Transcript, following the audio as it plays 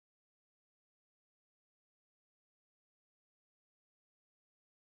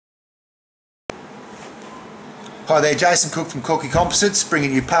Hi there, Jason Cook from Corky Composites,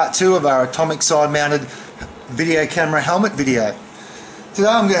 bringing you part 2 of our atomic side-mounted video camera helmet video. Today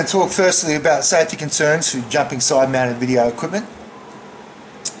I'm going to talk firstly about safety concerns for jumping side-mounted video equipment.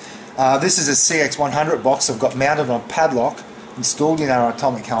 This is a CX100 box I've got mounted on a padlock installed in our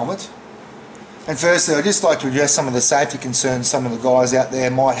atomic helmet. And firstly, I'd just like to address some of the safety concerns some of the guys out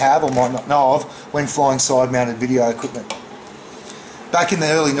there might have or might not know of when flying side-mounted video equipment. Back in the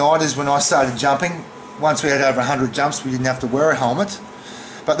early 90s when I started jumping, once we had over 100 jumps, we didn't have to wear a helmet.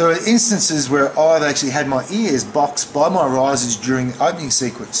 But there are instances where I've actually had my ears boxed by my risers during the opening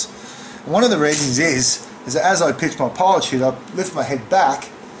sequence. And one of the reasons is that as I pitch my pilot chute, I lift my head back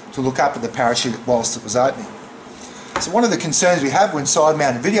to look up at the parachute whilst it was opening. So one of the concerns we have when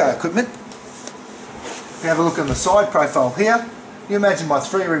side-mounted video equipment, if you have a look on the side profile here, you imagine my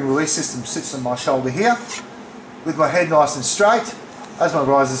 3-ring release system sits on my shoulder here, with my head nice and straight. As my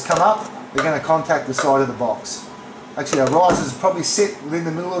risers come up, they're going to contact the side of the box. Actually, our risers probably sit within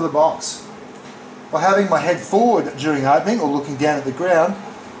the middle of the box. By having my head forward during opening or looking down at the ground,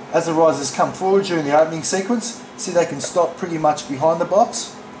 as the risers come forward during the opening sequence, see they can stop pretty much behind the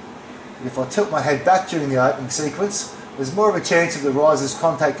box. But if I tilt my head back during the opening sequence, there's more of a chance of the risers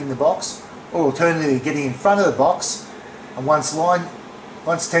contacting the box, or alternatively getting in front of the box, and once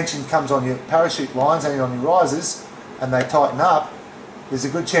tension comes on your parachute lines and on your risers and they tighten up, there's a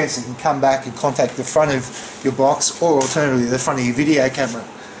good chance it can come back and contact the front of your box, or alternatively the front of your video camera.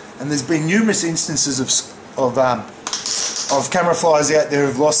 And there's been numerous instances of camera flyers out there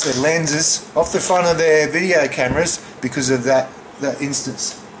who've lost their lenses off the front of their video cameras because of that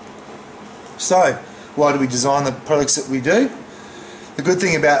instance. So, why do we design the products that we do? The good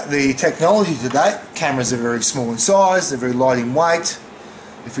thing about the technology today, cameras are very small in size, they're very light in weight.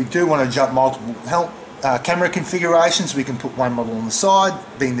 If we do want to jump multiple camera configurations, we can put one model on the side,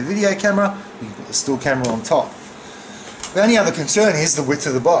 being the video camera, we can put the still camera on top. The only other concern is the width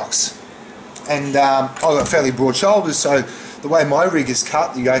of the box. And I've got fairly broad shoulders, so the way my rig is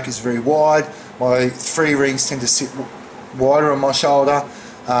cut, the yoke is very wide, my 3 rings tend to sit wider on my shoulder.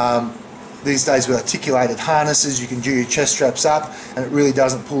 These days with articulated harnesses, you can do your chest straps up and it really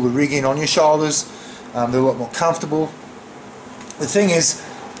doesn't pull the rig in on your shoulders. They're a lot more comfortable. The thing is,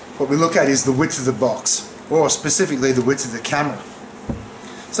 what we look at is the width of the box, or specifically the width of the camera.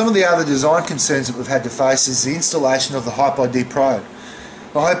 Some of the other design concerns that we've had to face is the installation of the HyperD Pro.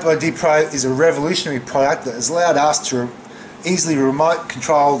 The HyperD Pro is a revolutionary product that has allowed us to easily remote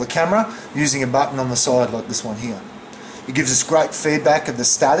control the camera using a button on the side like this one here. It gives us great feedback of the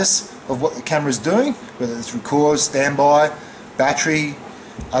status of what the camera is doing, whether it's record, standby, battery,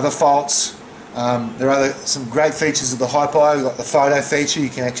 other faults. There are some great features of the Hypo. We've got the photo feature, you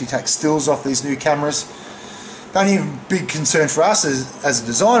can actually take stills off these new cameras. The only big concern for us as a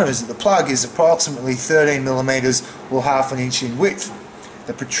designer is that the plug is approximately 13mm or half an inch in width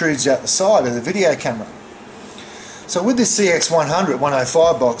that protrudes out the side of the video camera. So with this CX100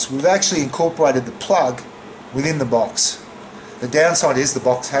 105 box, we've actually incorporated the plug within the box. The downside is the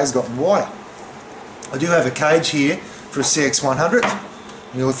box has gotten wider. I do have a cage here for a CX100.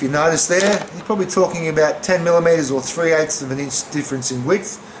 If you notice there, you're probably talking about 10mm or 3/8 of an inch difference in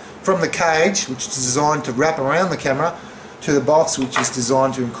width from the cage, which is designed to wrap around the camera, to the box, which is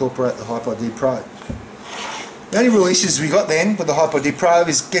designed to incorporate the HyperD Pro. The only real issues we got then with the HyperD Pro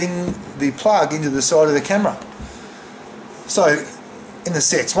is getting the plug into the side of the camera. So in the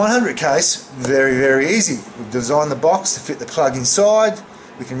CX100 case, very, very easy. We've designed the box to fit the plug inside.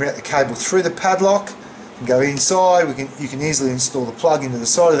 We can route the cable through the padlock, go inside. You can easily install the plug into the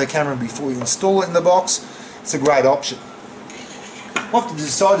side of the camera before you install it in the box. It's a great option. What we've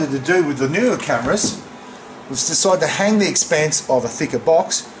decided to do with the newer cameras was decide to hang the expense of a thicker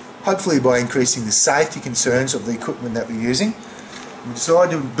box, hopefully by increasing the safety concerns of the equipment that we're using. We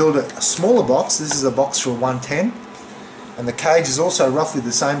decided to build a smaller box. This is a box for a 110, and the cage is also roughly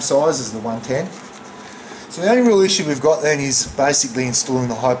the same size as the 110. So the only real issue we've got then is basically installing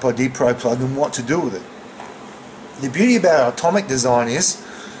the HyperD Pro plug and what to do with it. The beauty about our atomic design is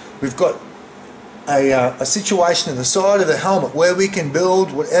we've got a situation in the side of the helmet where we can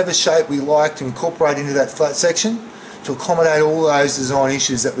build whatever shape we like to incorporate into that flat section to accommodate all those design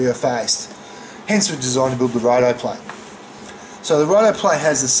issues that we are faced. Hence we're designed to build the rotoplate. So the rotoplate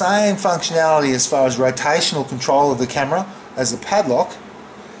has the same functionality as far as rotational control of the camera as the padlock.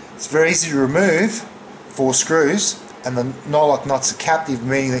 It's very easy to remove, 4 screws, and the nylock nuts are captive,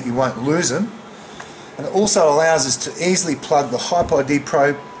 meaning that you won't lose them. And it also allows us to easily plug the HyperD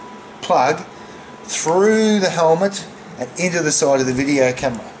Pro plug through the helmet and into the side of the video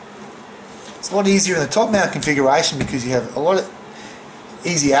camera. It's a lot easier in the top mount configuration because you have a lot of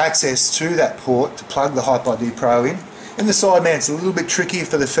easy access to that port to plug the HyperID Pro in. In the side mount, it's a little bit tricky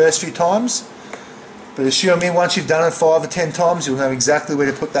for the first few times, but assure me, once you've done it 5 or 10 times, you'll know exactly where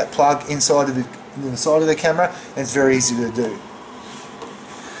to put that plug inside of the side of the camera, and it's very easy to do.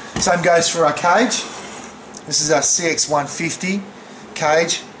 Same goes for our cage. This is our CX150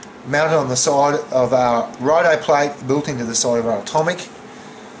 cage mounted on the side of our Rido plate built into the side of our Atomic.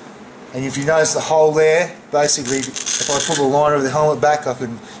 And if you notice the hole there, basically if I pull the liner of the helmet back, you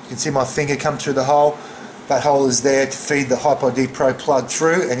can see my finger come through the hole. That hole is there to feed the HyperID Pro plug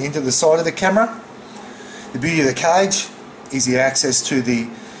through and into the side of the camera. The beauty of the cage, easy access to the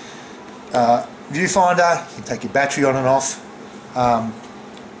viewfinder. You can take your battery on and off.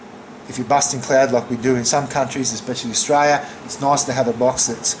 If you're busting cloud like we do in some countries, especially Australia, it's nice to have a box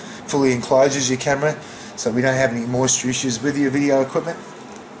that fully encloses your camera so we don't have any moisture issues with your video equipment.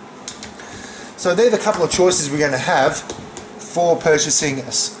 So they're the couple of choices we're going to have for purchasing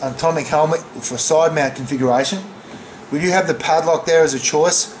an Atomic helmet for side mount configuration. We do have the padlock there as a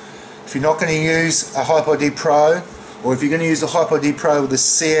choice. If you're not going to use a HyperID Pro, or if you're going to use the HyperID Pro with the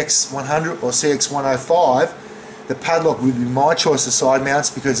CX100 or CX105, the padlock would be my choice of side mounts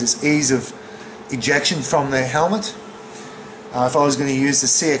because it's ease of ejection from the helmet. If I was going to use the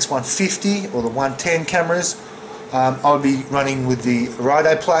CX150 or the 110 cameras, I would be running with the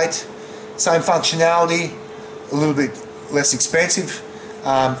Rido plate. Same functionality, a little bit less expensive,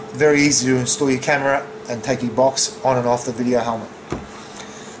 very easy to install your camera and take your box on and off the video helmet.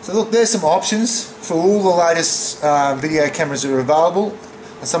 So look, there's some options for all the latest video cameras that are available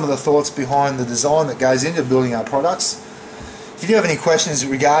and some of the thoughts behind the design that goes into building our products. If you do have any questions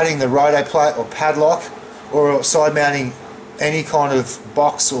regarding the Rido plate or padlock or side mounting any kind of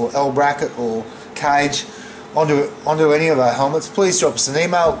box or L bracket or cage onto any of our helmets, please drop us an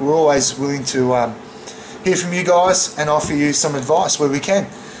email. We're always willing to hear from you guys and offer you some advice where we can.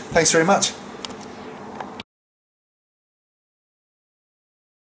 Thanks very much.